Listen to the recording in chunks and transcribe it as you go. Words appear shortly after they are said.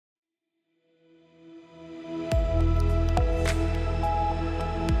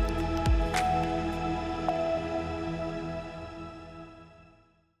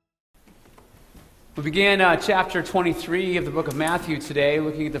We began chapter 23 of the book of Matthew today,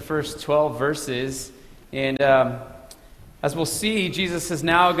 looking at the first 12 verses. And as we'll see, Jesus is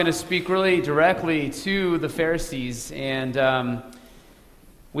now going to speak really directly to the Pharisees. And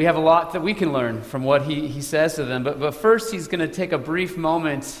we have a lot that we can learn from what he says to them. But first, he's going to take a brief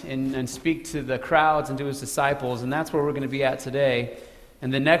moment and speak to the crowds and to his disciples. And that's where we're going to be at today.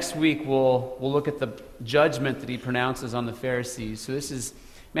 And then next week, we'll look at the judgment that he pronounces on the Pharisees. So this is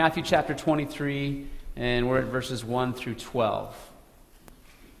Matthew chapter 23, and we're at verses 1 through 12.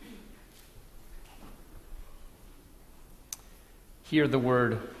 Hear the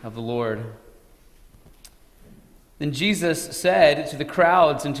word of the Lord. Then Jesus said to the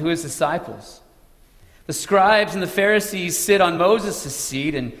crowds and to his disciples, "The scribes and the Pharisees sit on Moses'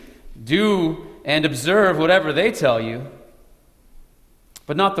 seat and do and observe whatever they tell you,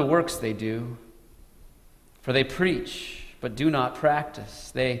 but not the works they do. For they preach, but do not practice.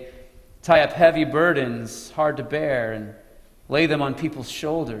 They tie up heavy burdens, hard to bear, and lay them on people's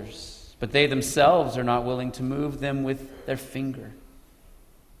shoulders, but they themselves are not willing to move them with their finger.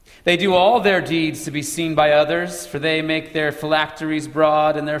 They do all their deeds to be seen by others, for they make their phylacteries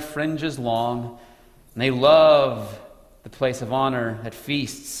broad and their fringes long, and they love the place of honor at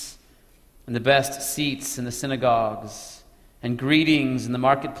feasts, and the best seats in the synagogues, and greetings in the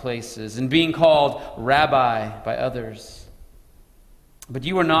marketplaces, and being called rabbi by others. But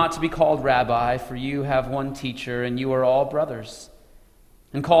you are not to be called rabbi, for you have one teacher, and you are all brothers.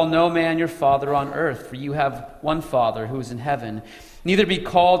 And call no man your father on earth, for you have one Father who is in heaven. Neither be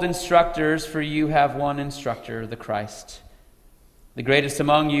called instructors, for you have one instructor, the Christ. The greatest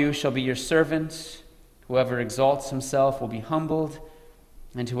among you shall be your servant. Whoever exalts himself will be humbled,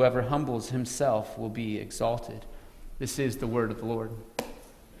 and whoever humbles himself will be exalted." This is the word of the Lord.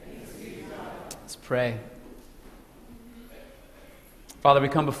 Let's pray. Father, we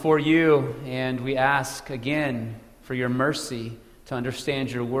come before you and we ask again for your mercy to understand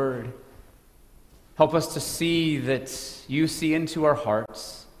your word. Help us to see that you see into our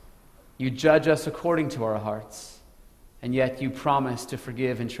hearts. You judge us according to our hearts, and yet you promise to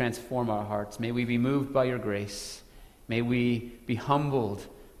forgive and transform our hearts. May we be moved by your grace. May we be humbled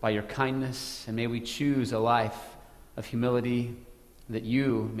by your kindness, and may we choose a life of humility that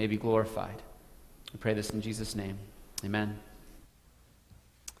you may be glorified. We pray this in Jesus' name. Amen.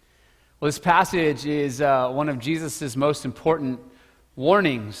 Well, this passage is one of Jesus' most important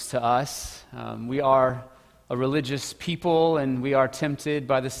warnings to us. We are a religious people, and we are tempted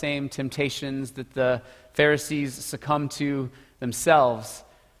by the same temptations that the Pharisees succumbed to themselves.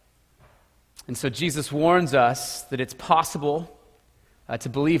 And so Jesus warns us that it's possible to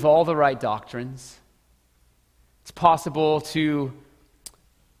believe all the right doctrines. It's possible to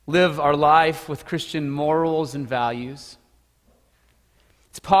live our life with Christian morals and values.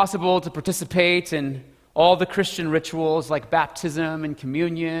 It's possible to participate in all the Christian rituals like baptism and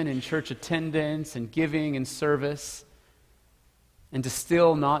communion and church attendance and giving and service, and to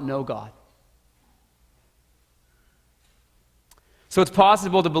still not know God. So it's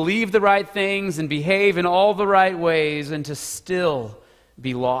possible to believe the right things and behave in all the right ways and to still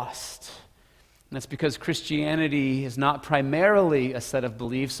be lost. And that's because Christianity is not primarily a set of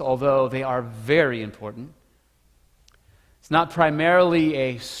beliefs, although they are very important. It's not primarily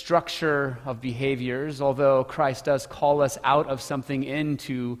a structure of behaviors, although Christ does call us out of something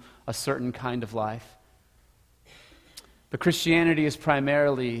into a certain kind of life. But Christianity is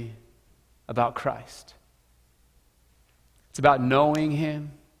primarily about Christ. It's about knowing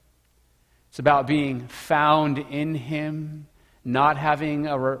him. It's about being found in him, not having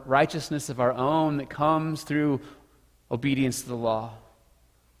a righteousness of our own that comes through obedience to the law,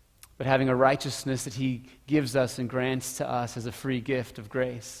 but having a righteousness that he gives us and grants to us as a free gift of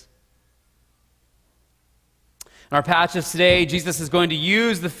grace. In our passage today, Jesus is going to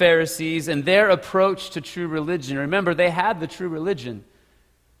use the Pharisees and their approach to true religion. Remember, they had the true religion.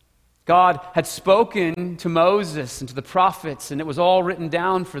 God had spoken to Moses and to the prophets, and it was all written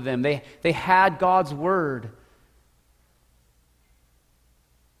down for them. They had God's word.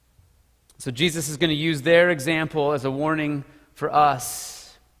 So Jesus is going to use their example as a warning for us.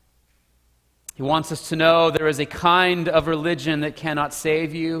 He wants us to know there is a kind of religion that cannot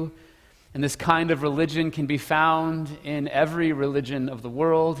save you, and this kind of religion can be found in every religion of the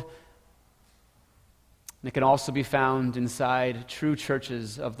world. And it can also be found inside true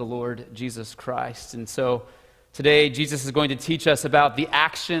churches of the Lord Jesus Christ. And so today, Jesus is going to teach us about the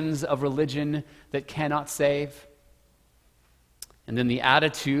actions of religion that cannot save, and then the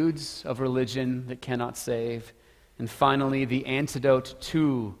attitudes of religion that cannot save, and finally, the antidote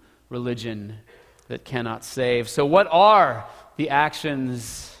to religion that cannot save. So what are the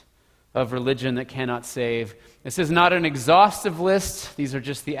actions of religion that cannot save. This is not an exhaustive list. These are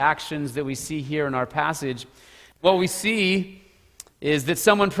just the actions that we see here in our passage. What we see is that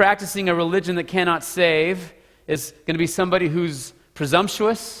someone practicing a religion that cannot save is going to be somebody who's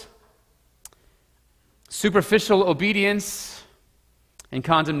presumptuous, superficial obedience, and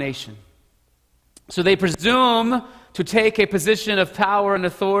condemnation. So they presume to take a position of power and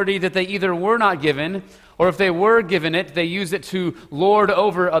authority that they either were not given, or if they were given it, they use it to lord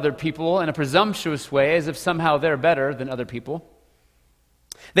over other people in a presumptuous way, as if somehow they're better than other people.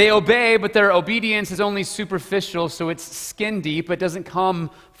 They obey, but their obedience is only superficial, so it's skin deep. It doesn't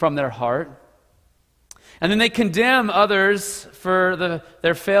come from their heart. And then they condemn others for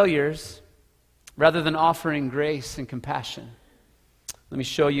their failures, rather than offering grace and compassion. Let me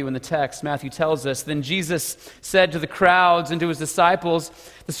show you in the text. Matthew tells us, "Then Jesus said to the crowds and to his disciples,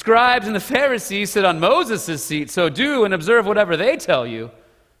 'The scribes and the Pharisees sit on Moses' seat, so do and observe whatever they tell you,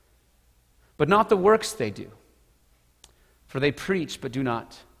 but not the works they do. For they preach but do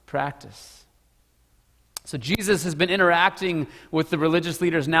not practice.'" So Jesus has been interacting with the religious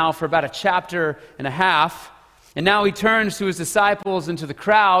leaders now for about a chapter and a half. And now he turns to his disciples and to the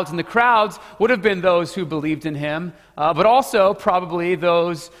crowds, and the crowds would have been those who believed in him, but also probably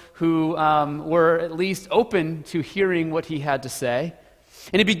those who were at least open to hearing what he had to say.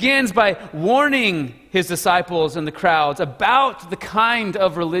 And he begins by warning his disciples and the crowds about the kind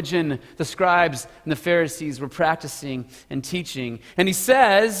of religion the scribes and the Pharisees were practicing and teaching. And he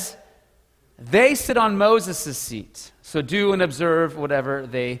says, "They sit on Moses' seat, so do and observe whatever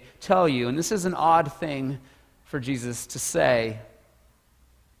they tell you." And this is an odd thing for Jesus to say,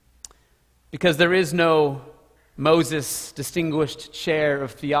 because there is no Moses Distinguished Chair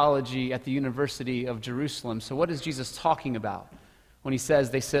of Theology at the University of Jerusalem. So what is Jesus talking about when he says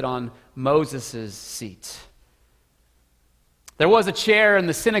they sit on Moses' seat? There was a chair in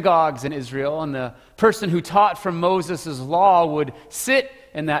the synagogues in Israel, and the person who taught from Moses' law would sit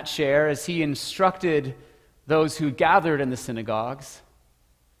in that chair as he instructed those who gathered in the synagogues.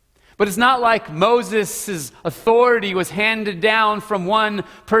 But it's not like Moses' authority was handed down from one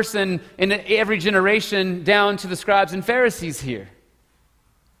person in every generation down to the scribes and Pharisees here.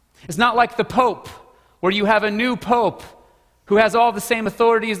 It's not like the Pope, where you have a new Pope who has all the same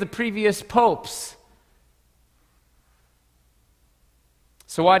authority as the previous popes.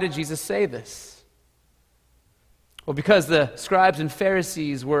 So why did Jesus say this? Well, because the scribes and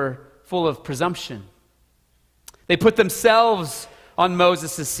Pharisees were full of presumption. They put themselves on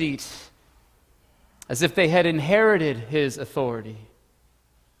Moses' seat as if they had inherited his authority.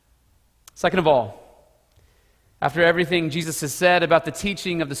 Second of all, after everything Jesus has said about the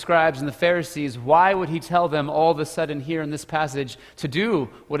teaching of the scribes and the Pharisees, why would he tell them all of a sudden here in this passage to do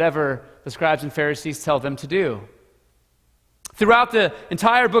whatever the scribes and Pharisees tell them to do? Throughout the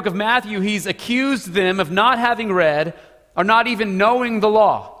entire book of Matthew, he's accused them of not having read or not even knowing the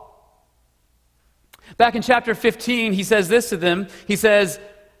law. Back in chapter 15, he says this to them. He says,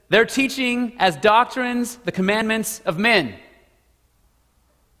 "They're teaching as doctrines the commandments of men."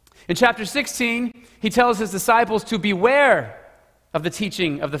 In chapter 16, he tells his disciples to beware of the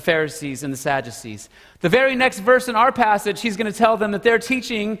teaching of the Pharisees and the Sadducees. The very next verse in our passage, he's going to tell them that they're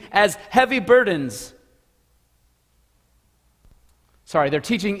teaching as heavy burdens. Their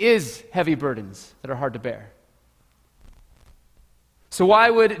teaching is heavy burdens that are hard to bear. So why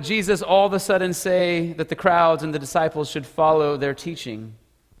would Jesus all of a sudden say that the crowds and the disciples should follow their teaching?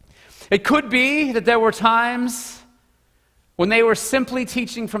 It could be that there were times when they were simply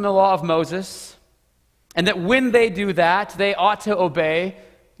teaching from the law of Moses, and that when they do that, they ought to obey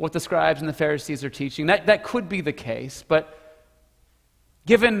what the scribes and the Pharisees are teaching. That could be the case, but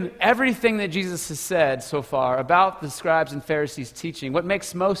given everything that Jesus has said so far about the scribes and Pharisees' teaching, what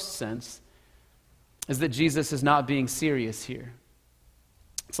makes most sense is that Jesus is not being serious here.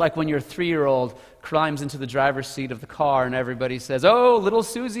 It's like when your 3-year-old climbs into the driver's seat of the car and everybody says, "Oh, little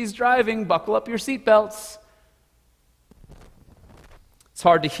Susie's driving, buckle up your seatbelts." It's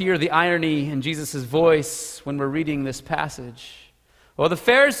hard to hear the irony in Jesus' voice when we're reading this passage. Well, the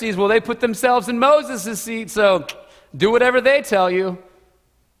Pharisees, they put themselves in Moses' seat, so do whatever they tell you.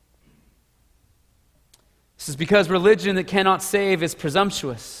 This is because religion that cannot save is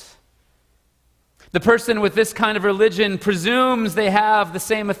presumptuous. The person with this kind of religion presumes they have the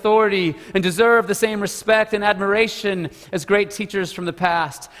same authority and deserve the same respect and admiration as great teachers from the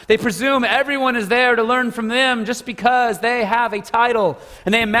past. They presume everyone is there to learn from them just because they have a title,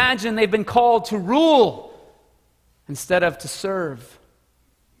 and they imagine they've been called to rule instead of to serve.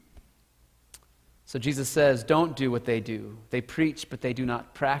 So Jesus says, don't do what they do. They preach, but they do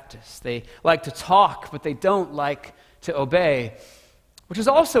not practice. They like to talk, but they don't like to obey. which is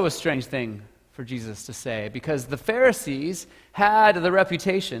also a strange thing for Jesus to say, because the Pharisees had the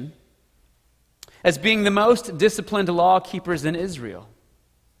reputation as being the most disciplined law keepers in Israel.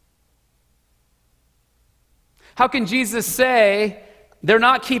 How can Jesus say they're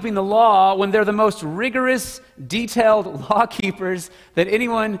not keeping the law when they're the most rigorous, detailed law keepers that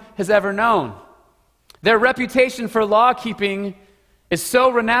anyone has ever known? Their reputation for law keeping is so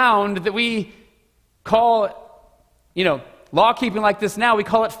renowned that we call, law keeping like this now, we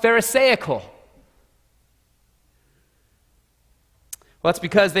call it Pharisaical. Well, that's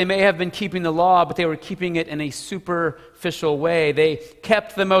because they may have been keeping the law, but they were keeping it in a superficial way. They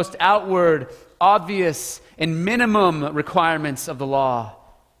kept the most outward, obvious, and minimum requirements of the law.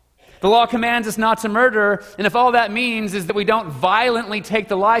 The law commands us not to murder, and if all that means is that we don't violently take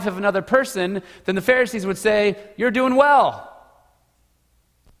the life of another person, then the Pharisees would say, "You're doing well."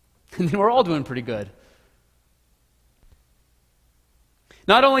 And then we're all doing pretty good.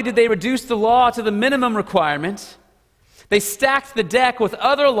 Not only did they reduce the law to the minimum requirement, they stacked the deck with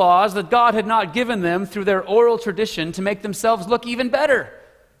other laws that God had not given them through their oral tradition to make themselves look even better.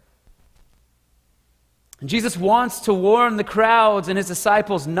 And Jesus wants to warn the crowds and his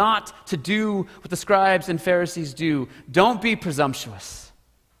disciples not to do what the scribes and Pharisees do. Don't be presumptuous.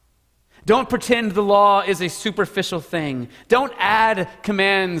 Don't pretend the law is a superficial thing. Don't add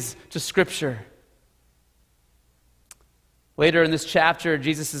commands to Scripture. Later in this chapter,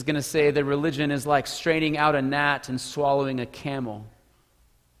 Jesus is going to say that religion is like straining out a gnat and swallowing a camel.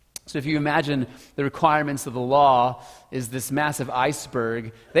 So if you imagine the requirements of the law is this massive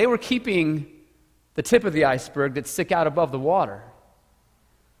iceberg, they were keeping the tip of the iceberg that stick out above the water.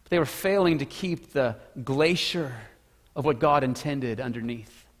 But they were failing to keep the glacier of what God intended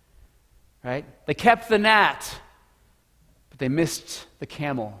underneath. Right? They kept the gnat, but they missed the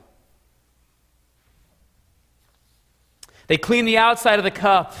camel. They clean the outside of the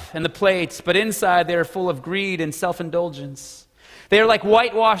cup and the plates, but inside they are full of greed and self-indulgence. They are like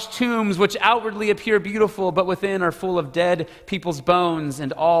whitewashed tombs which outwardly appear beautiful, but within are full of dead people's bones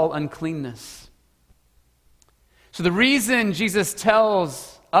and all uncleanness. So the reason Jesus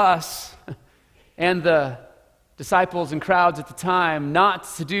tells us and the disciples and crowds at the time not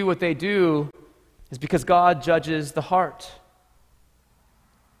to do what they do is because God judges the heart.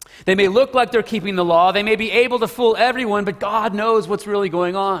 They may look like they're keeping the law. They may be able to fool everyone, but God knows what's really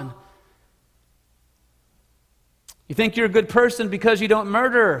going on. You think you're a good person because you don't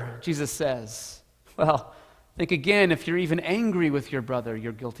murder, Jesus says. Well, think again, if you're even angry with your brother,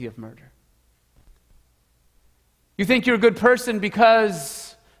 you're guilty of murder. You think you're a good person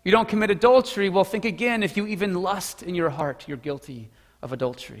because you don't commit adultery. Well, think again, if you even lust in your heart, you're guilty of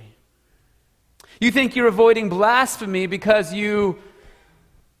adultery. You think you're avoiding blasphemy because you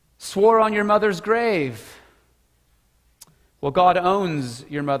swore on your mother's grave. Well, God owns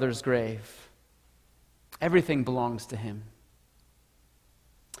your mother's grave. Everything belongs to him.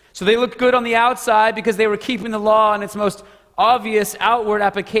 So they looked good on the outside because they were keeping the law in its most obvious outward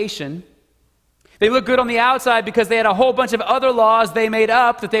application. They looked good on the outside because they had a whole bunch of other laws they made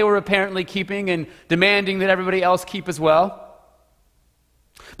up that they were apparently keeping and demanding that everybody else keep as well.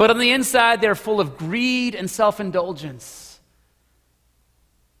 But on the inside, they're full of greed and self-indulgence.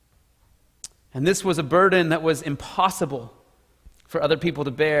 And this was a burden that was impossible for other people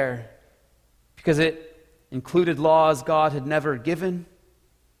to bear because it included laws God had never given.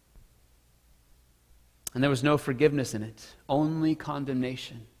 And there was no forgiveness in it, only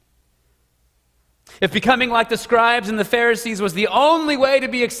condemnation. If becoming like the scribes and the Pharisees was the only way to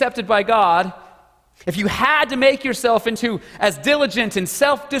be accepted by God, if you had to make yourself into as diligent and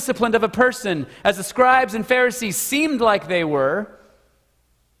self-disciplined of a person as the scribes and Pharisees seemed like they were,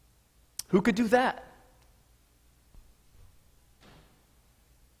 who could do that?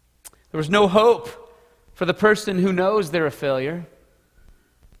 There was no hope for the person who knows they're a failure.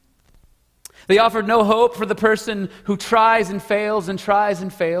 They offered no hope for the person who tries and fails and tries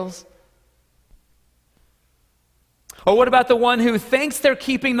and fails. Or what about the one who thinks they're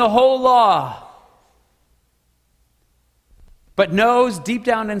keeping the whole law, but knows deep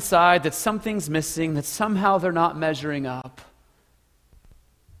down inside that something's missing, that somehow they're not measuring up?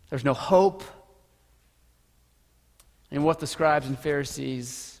 There's no hope in what the scribes and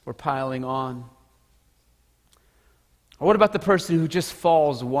Pharisees were piling on. Or what about the person who just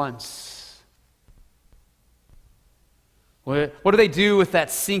falls once? What do they do with that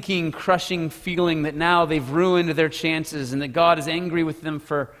sinking, crushing feeling that now they've ruined their chances and that God is angry with them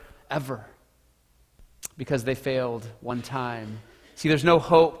forever because they failed one time? See, there's no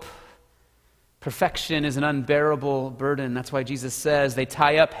hope. Perfection is an unbearable burden. That's why Jesus says they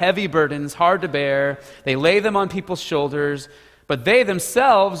tie up heavy burdens, hard to bear. They lay them on people's shoulders, but they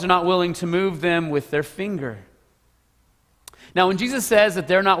themselves are not willing to move them with their finger. Now, when Jesus says that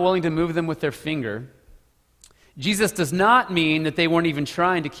they're not willing to move them with their finger, Jesus does not mean that they weren't even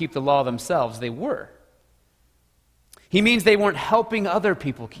trying to keep the law themselves. They were. He means they weren't helping other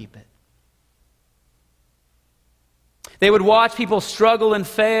people keep it. They would watch people struggle and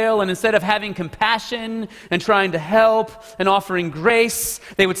fail, and instead of having compassion and trying to help and offering grace,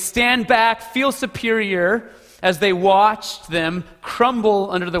 they would stand back, feel superior as they watched them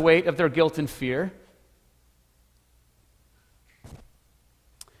crumble under the weight of their guilt and fear.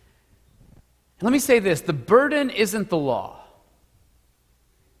 And let me say this, the burden isn't the law.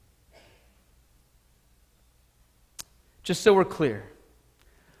 Just so we're clear,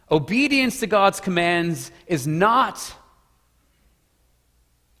 obedience to God's commands is not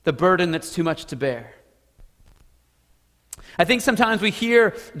the burden that's too much to bear. I think sometimes we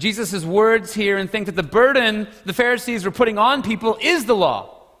hear Jesus' words here and think that the burden the Pharisees were putting on people is the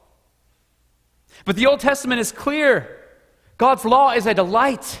law. But the Old Testament is clear. God's law is a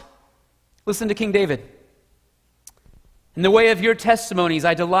delight. Listen to King David. In the way of your testimonies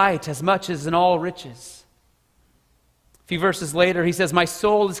I delight as much as in all riches. A few verses later, he says, my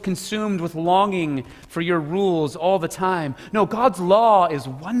soul is consumed with longing for your rules all the time. No, God's law is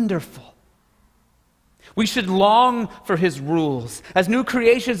wonderful. We should long for his rules. As new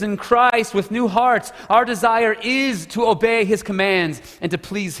creations in Christ with new hearts, our desire is to obey his commands and to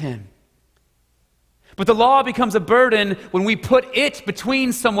please him. But the law becomes a burden when we put it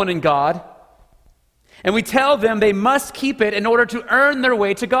between someone and God, and we tell them they must keep it in order to earn their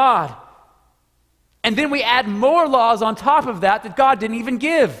way to God. And then we add more laws on top of that God didn't even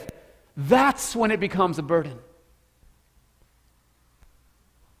give. That's when it becomes a burden.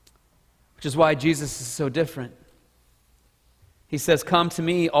 Which is why Jesus is so different. He says, come to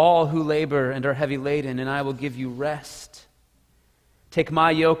me, all who labor and are heavy laden, and I will give you rest. Take my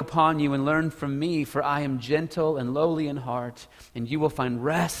yoke upon you and learn from me, for I am gentle and lowly in heart, and you will find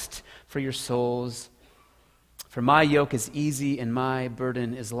rest for your souls. For my yoke is easy and my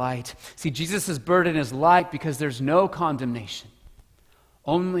burden is light. See, Jesus' burden is light because there's no condemnation,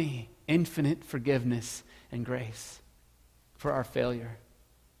 only infinite forgiveness and grace for our failure.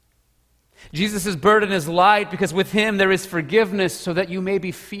 Jesus' burden is light because with him there is forgiveness so that you may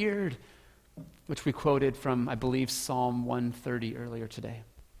be feared, which we quoted from, I believe, Psalm 130 earlier today.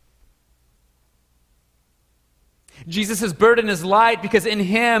 Jesus' burden is light because in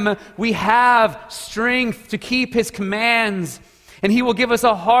him we have strength to keep his commands, and he will give us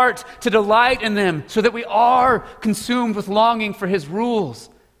a heart to delight in them so that we are consumed with longing for his rules.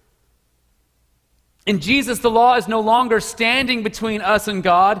 In Jesus, the law is no longer standing between us and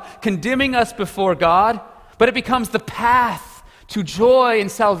God, condemning us before God, but it becomes the path to joy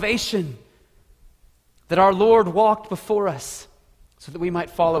and salvation that our Lord walked before us so that we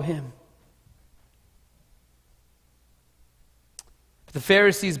might follow him. The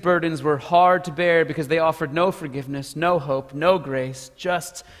Pharisees' burdens were hard to bear because they offered no forgiveness, no hope, no grace,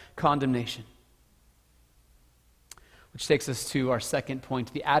 just condemnation. Which takes us to our second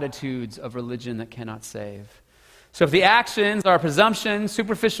point, the attitudes of religion that cannot save. So if the actions are presumption,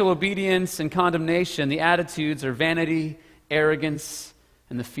 superficial obedience, and condemnation, the attitudes are vanity, arrogance,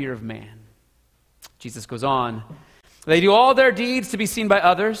 and the fear of man. Jesus goes on, they do all their deeds to be seen by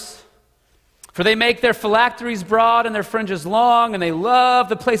others. For they make their phylacteries broad and their fringes long, and they love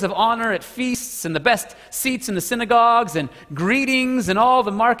the place of honor at feasts and the best seats in the synagogues and greetings in all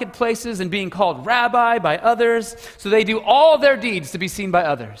the marketplaces and being called rabbi by others. So they do all their deeds to be seen by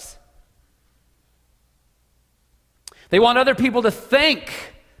others. They want other people to think,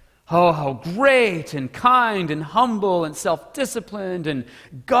 oh, how great and kind and humble and self-disciplined and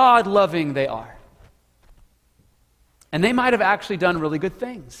God-loving they are. And they might have actually done really good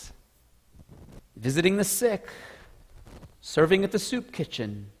things. Visiting the sick, serving at the soup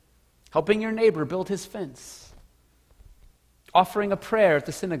kitchen, helping your neighbor build his fence, offering a prayer at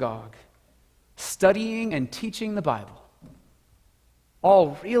the synagogue, studying and teaching the Bible.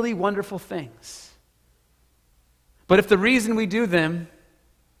 All really wonderful things. But if the reason we do them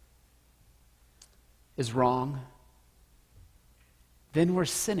is wrong, then we're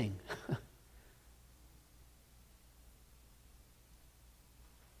sinning.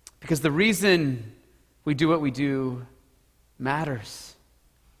 Because the reason we do what we do matters.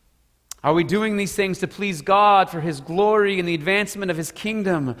 Are we doing these things to please God for his glory and the advancement of his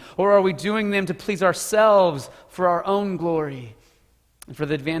kingdom? Or are we doing them to please ourselves for our own glory and for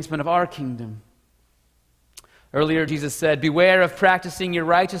the advancement of our kingdom? Earlier, Jesus said, beware of practicing your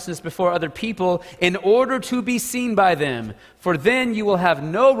righteousness before other people in order to be seen by them, for then you will have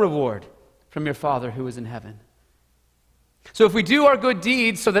no reward from your Father who is in heaven. So if we do our good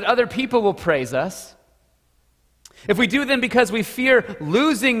deeds so that other people will praise us, if we do them because we fear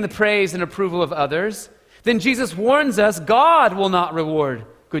losing the praise and approval of others, then Jesus warns us God will not reward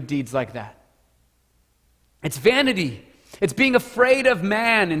good deeds like that. It's vanity. It's being afraid of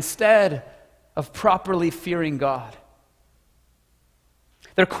man instead of properly fearing God.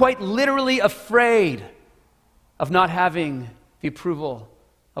 They're quite literally afraid of not having the approval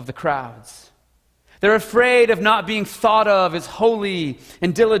of the crowds. They're afraid of not being thought of as holy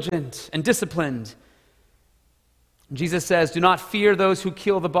and diligent and disciplined. Jesus says, do not fear those who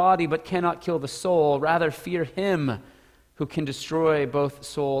kill the body but cannot kill the soul. Rather, fear him who can destroy both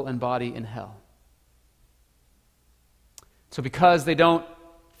soul and body in hell. So because they don't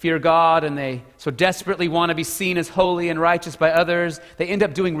fear God and they so desperately want to be seen as holy and righteous by others, they end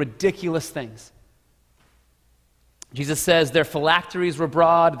up doing ridiculous things. Jesus says their phylacteries were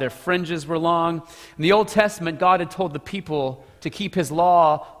broad, their fringes were long. In the Old Testament, God had told the people to keep his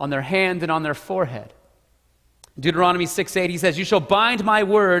law on their hand and on their forehead. In Deuteronomy 6:8, he says, you shall bind my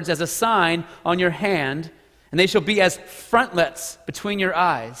words as a sign on your hand, and they shall be as frontlets between your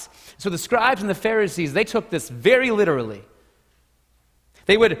eyes. So the scribes and the Pharisees, they took this very literally.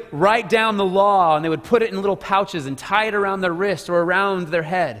 They would write down the law, and they would put it in little pouches and tie it around their wrist or around their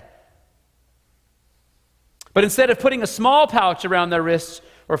head. But instead of putting a small pouch around their wrist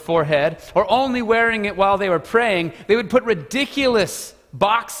or forehead, or only wearing it while they were praying, they would put ridiculous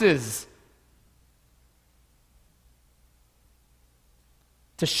boxes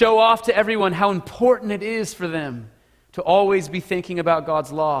to show off to everyone how important it is for them to always be thinking about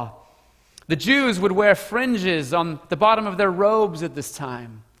God's law. The Jews would wear fringes on the bottom of their robes at this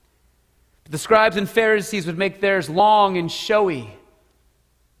time. The scribes and Pharisees would make theirs long and showy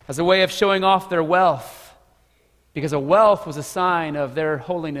as a way of showing off their wealth, because a wealth was a sign of their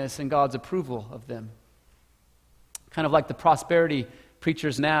holiness and God's approval of them. Kind of like the prosperity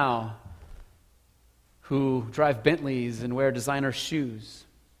preachers now who drive Bentleys and wear designer shoes.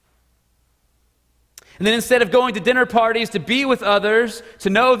 And then instead of going to dinner parties to be with others, to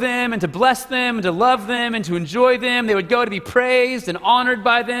know them and to bless them and to love them and to enjoy them, they would go to be praised and honored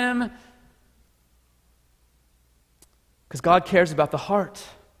by them. Because God cares about the heart.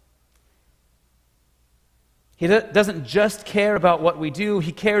 He doesn't just care about what we do,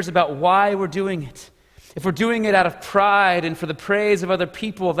 he cares about why we're doing it. If we're doing it out of pride and for the praise of other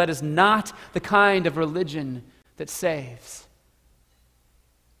people, that is not the kind of religion that saves.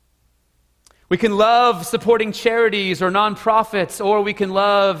 We can love supporting charities or nonprofits, or we can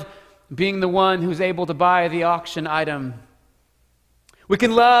love being the one who's able to buy the auction item. We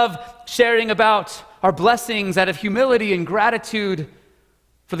can love sharing about our blessings out of humility and gratitude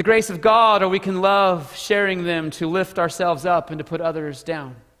for the grace of God, or we can love sharing them to lift ourselves up and to put others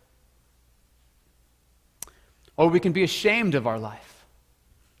down. Or we can be ashamed of our life.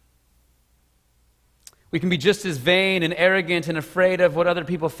 We can be just as vain and arrogant and afraid of what other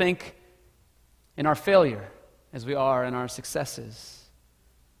people think in our failure as we are in our successes.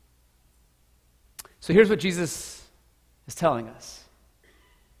 So here's what Jesus is telling us.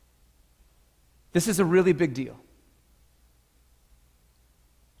 This is a really big deal.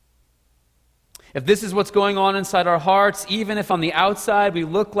 If this is what's going on inside our hearts, even if on the outside we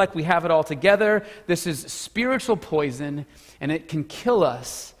look like we have it all together, this is spiritual poison, and it can kill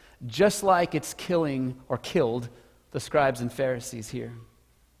us just like it's killing or killed the scribes and Pharisees here.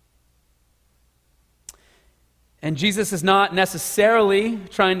 And Jesus is not necessarily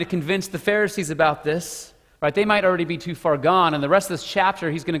trying to convince the Pharisees about this, right? They might already be too far gone, and the rest of this chapter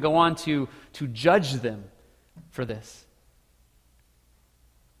he's going to go on to judge them for this.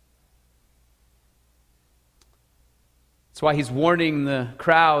 That's why he's warning the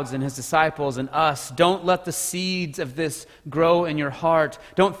crowds and his disciples and us, don't let the seeds of this grow in your heart.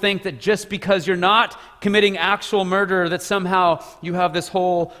 Don't think that just because you're not committing actual murder that somehow you have this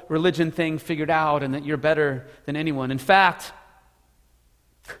whole religion thing figured out and that you're better than anyone. In fact,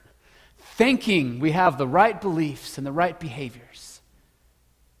 thinking we have the right beliefs and the right behaviors,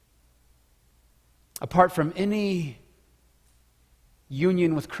 apart from any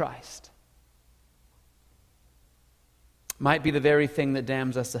union with Christ, might be the very thing that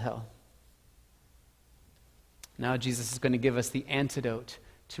damns us to hell. Now Jesus is going to give us the antidote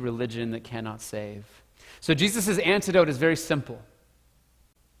to religion that cannot save. So Jesus' antidote is very simple.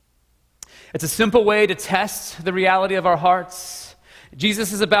 It's a simple way to test the reality of our hearts.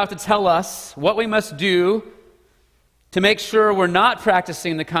 Jesus is about to tell us what we must do to make sure we're not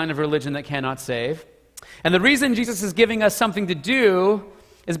practicing the kind of religion that cannot save. And the reason Jesus is giving us something to do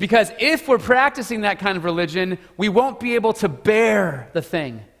is because if we're practicing that kind of religion, we won't be able to bear the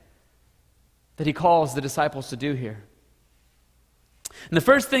thing that he calls the disciples to do here. And the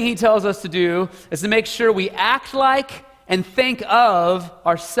first thing he tells us to do is to make sure we act like and think of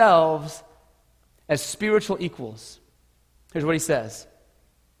ourselves as spiritual equals. Here's what he says.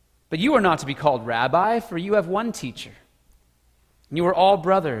 But you are not to be called rabbi, for you have one teacher. And you are all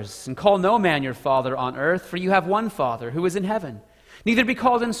brothers, and call no man your father on earth, for you have one Father who is in heaven. Neither be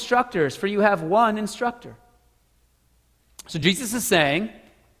called instructors, for you have one instructor. So Jesus is saying,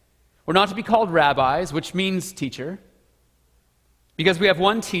 we're not to be called rabbis, which means teacher, because we have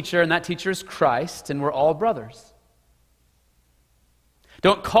one teacher, and that teacher is Christ, and we're all brothers.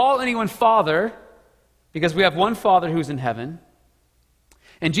 Don't call anyone father, because we have one Father who's in heaven.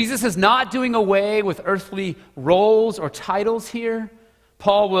 And Jesus is not doing away with earthly roles or titles here.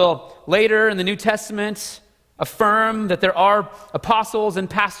 Paul will later in the New Testament affirm that there are apostles and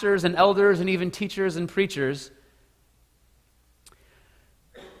pastors and elders and even teachers and preachers.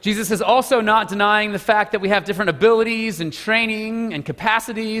 Jesus is also not denying the fact that we have different abilities and training and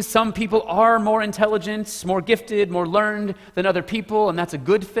capacities. Some people are more intelligent, more gifted, more learned than other people, and that's a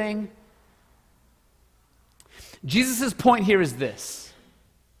good thing. Jesus' point here is this.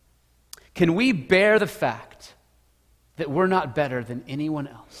 Can we bear the fact that we're not better than anyone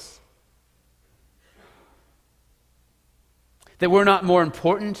else? That we're not more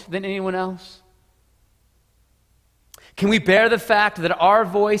important than anyone else? Can we bear the fact that our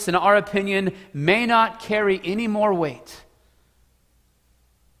voice and our opinion may not carry any more weight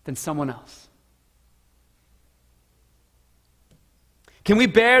than someone else? Can we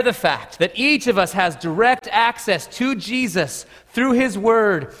bear the fact that each of us has direct access to Jesus through His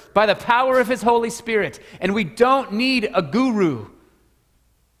Word by the power of His Holy Spirit, and we don't need a guru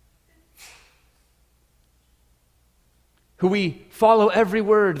who we follow every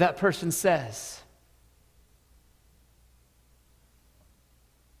word that person says?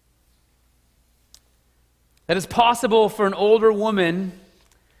 That it's possible for an older woman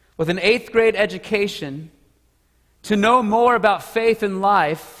with an 8th grade education to know more about faith and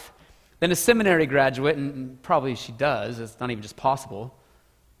life than a seminary graduate, and probably she does, it's not even just possible,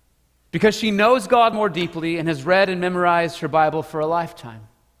 because she knows God more deeply and has read and memorized her Bible for a lifetime.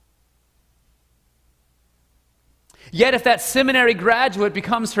 Yet if that seminary graduate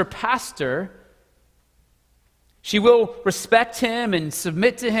becomes her pastor, she will respect him and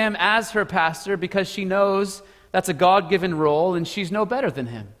submit to him as her pastor because she knows that's a God-given role and she's no better than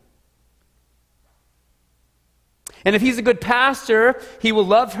him. And if he's a good pastor, he will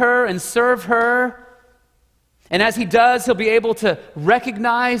love her and serve her. And as he does, he'll be able to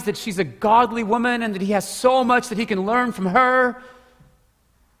recognize that she's a godly woman and that he has so much that he can learn from her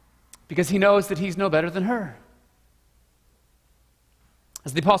because he knows that he's no better than her.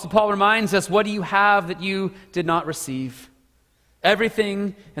 As the Apostle Paul reminds us, what do you have that you did not receive?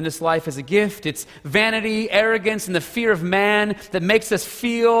 Everything in this life is a gift. It's vanity, arrogance, and the fear of man that makes us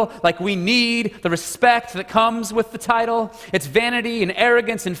feel like we need the respect that comes with the title. It's vanity and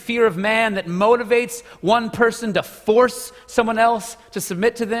arrogance and fear of man that motivates one person to force someone else to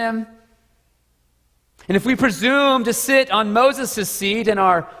submit to them. And if we presume to sit on Moses' seat in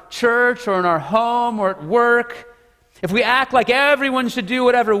our church or in our home or at work, if we act like everyone should do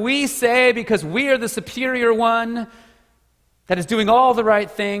whatever we say because we are the superior one that is doing all the right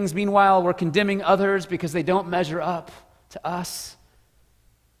things, meanwhile we're condemning others because they don't measure up to us.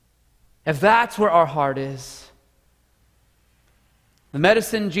 If that's where our heart is, the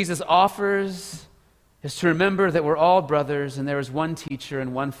medicine Jesus offers is to remember that we're all brothers and there is one teacher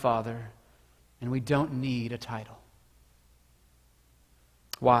and one Father, and we don't need a title.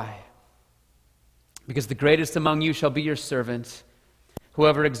 Why? Because the greatest among you shall be your servant.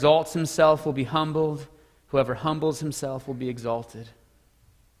 Whoever exalts himself will be humbled. Whoever humbles himself will be exalted.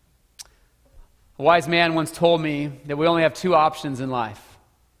 A wise man once told me that we only have two options in life.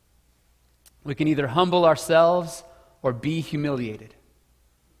 We can either humble ourselves or be humiliated.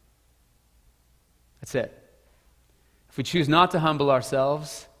 That's it. If we choose not to humble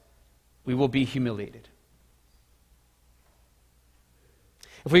ourselves, we will be humiliated.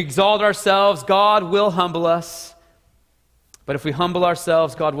 If we exalt ourselves, God will humble us. But if we humble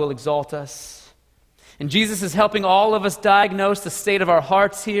ourselves, God will exalt us. And Jesus is helping all of us diagnose the state of our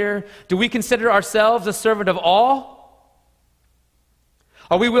hearts here. Do we consider ourselves a servant of all?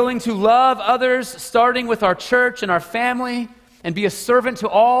 Are we willing to love others, starting with our church and our family, and be a servant to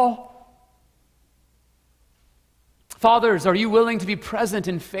all? Fathers, are you willing to be present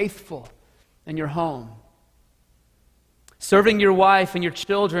and faithful in your home? Serving your wife and your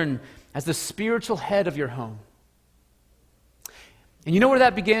children as the spiritual head of your home. And you know where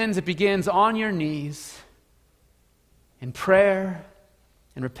that begins? It begins on your knees in prayer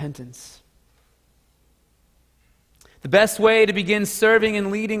and repentance. The best way to begin serving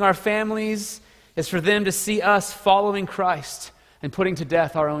and leading our families is for them to see us following Christ and putting to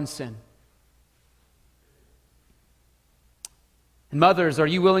death our own sin. And mothers, are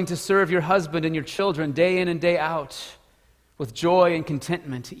you willing to serve your husband and your children day in and day out with joy and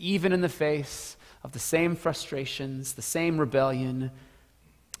contentment, even in the face of the same frustrations, the same rebellion,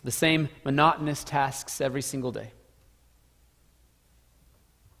 the same monotonous tasks every single day?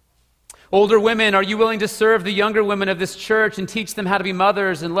 Older women, are you willing to serve the younger women of this church and teach them how to be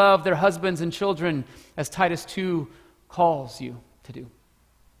mothers and love their husbands and children as Titus 2 calls you to do?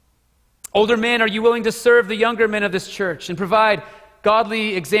 Older men, are you willing to serve the younger men of this church and provide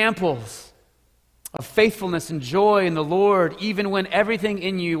godly examples of faithfulness and joy in the Lord, even when everything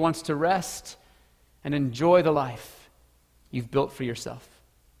in you wants to rest and enjoy the life you've built for yourself?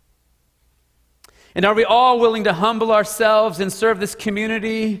 And are we all willing to humble ourselves and serve this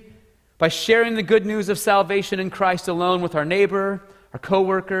community by sharing the good news of salvation in Christ alone with our neighbor, our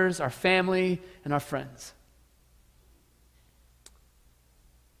coworkers, our family, and our friends?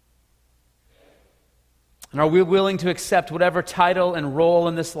 And are we willing to accept whatever title and role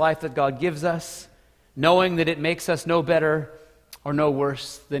in this life that God gives us, knowing that it makes us no better or no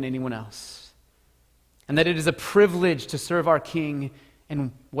worse than anyone else? And that it is a privilege to serve our King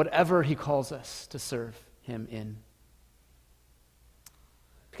in whatever He calls us to serve Him in.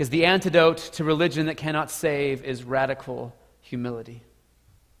 Because the antidote to religion that cannot save is radical humility.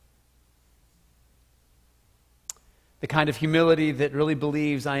 The kind of humility that really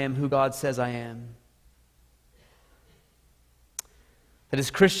believes I am who God says I am. That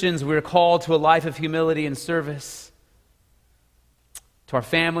as Christians, we are called to a life of humility and service to our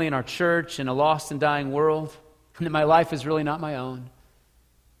family and our church in a lost and dying world, and that my life is really not my own,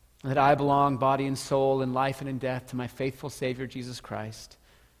 and that I belong body and soul in life and in death to my faithful Savior, Jesus Christ.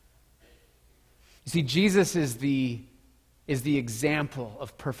 You see, Jesus is the example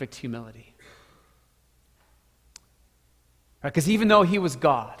of perfect humility. Because even though He was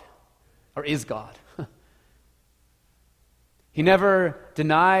God, or is God, He never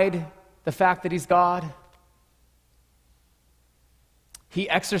denied the fact that He's God. He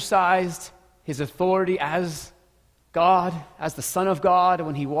exercised His authority as God, as the Son of God,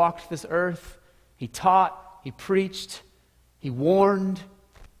 when He walked this earth. He taught, He preached, He warned,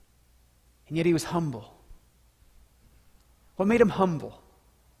 and yet He was humble. What made Him humble?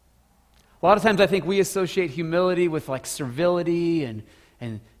 A lot of times I think we associate humility with like servility and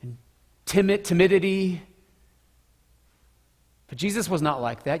timidity. But Jesus was not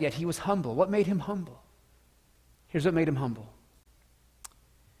like that, yet He was humble. What made Him humble? Here's what made Him humble.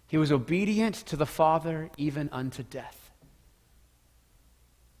 He was obedient to the Father even unto death.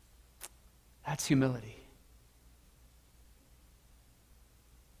 That's humility.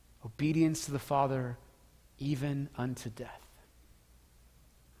 Obedience to the Father even unto death.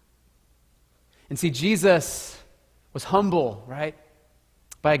 And see, Jesus was humble, right?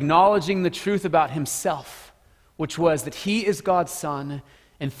 By acknowledging the truth about Himself, which was that He is God's Son,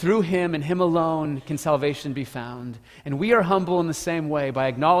 and through Him and Him alone can salvation be found. And we are humble in the same way by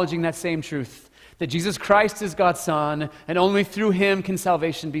acknowledging that same truth, that Jesus Christ is God's Son, and only through Him can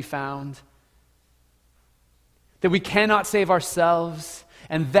salvation be found. That we cannot save ourselves,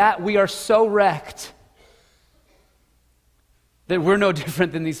 and that we are so wrecked that we're no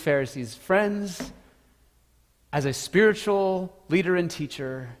different than these Pharisees. Friends, as a spiritual leader and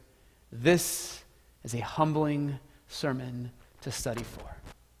teacher, this is a humbling sermon to study for.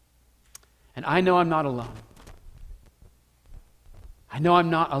 And I know I'm not alone. I know I'm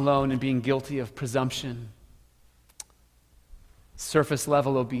not alone in being guilty of presumption, surface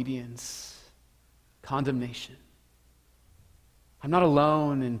level obedience, condemnation. I'm not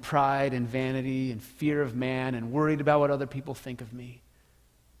alone in pride and vanity and fear of man and worried about what other people think of me.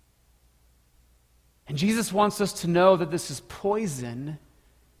 And Jesus wants us to know that this is poison,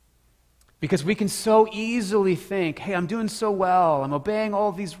 because we can so easily think, hey, I'm doing so well, I'm obeying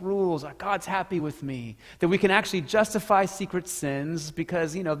all these rules, God's happy with me, that we can actually justify secret sins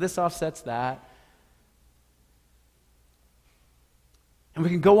because, this offsets that. And we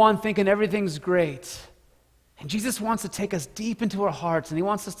can go on thinking everything's great. And Jesus wants to take us deep into our hearts, and He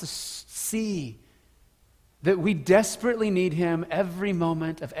wants us to see that we desperately need Him every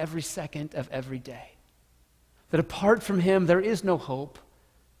moment of every second of every day. That apart from Him, there is no hope.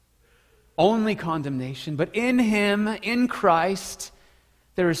 Only condemnation, but in Him, in Christ,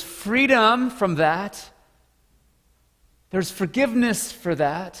 there is freedom from that. There's forgiveness for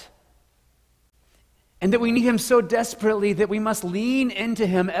that. And that we need Him so desperately that we must lean into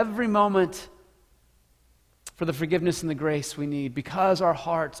Him every moment for the forgiveness and the grace we need, because our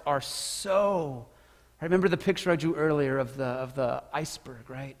hearts are so I remember the picture I drew earlier of the iceberg,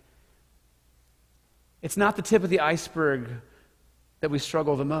 right? It's not the tip of the iceberg that we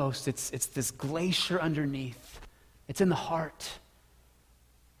struggle the most. It's this glacier underneath. It's in the heart.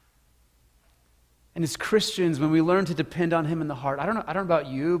 And as Christians, when we learn to depend on him in the heart, I don't know about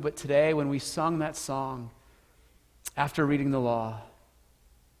you, but today when we sung that song after reading the law,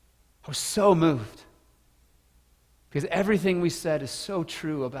 I was so moved. Because everything we said is so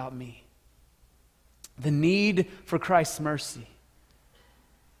true about me. The need for Christ's mercy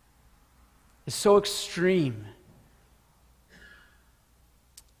is so extreme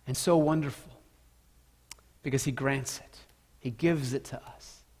and so wonderful because he grants it. He gives it to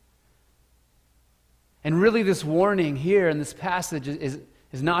us. And really this warning here in this passage is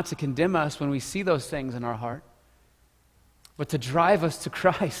not to condemn us when we see those things in our heart, but to drive us to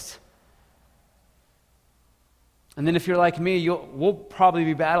Christ. And then if you're like me, we'll probably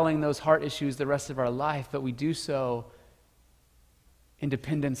be battling those heart issues the rest of our life, but we do so in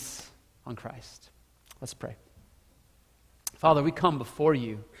dependence on Christ. Let's pray. Father, we come before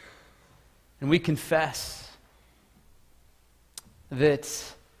you and we confess that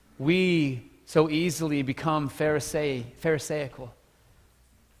we so easily become Pharisaical.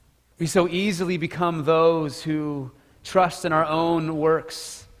 We so easily become those who trust in our own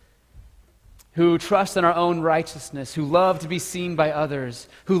works, who trust in our own righteousness, who love to be seen by others,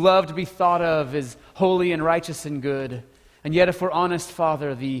 who love to be thought of as holy and righteous and good. And yet, if we're honest,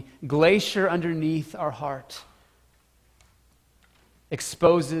 Father, the glacier underneath our heart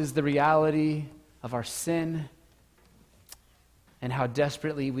exposes the reality of our sin and how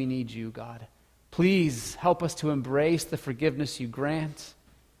desperately we need you, God. Please help us to embrace the forgiveness you grant.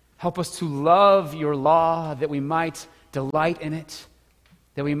 Help us to love your law, that we might delight in it,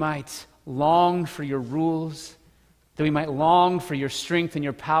 that we might long for your rules, that we might long for your strength and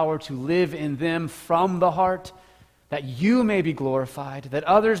your power to live in them from the heart, that you may be glorified, that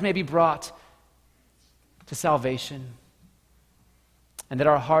others may be brought to salvation, and that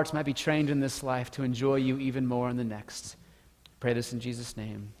our hearts might be trained in this life to enjoy you even more in the next. Pray this in Jesus'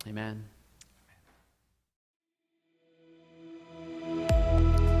 name. Amen.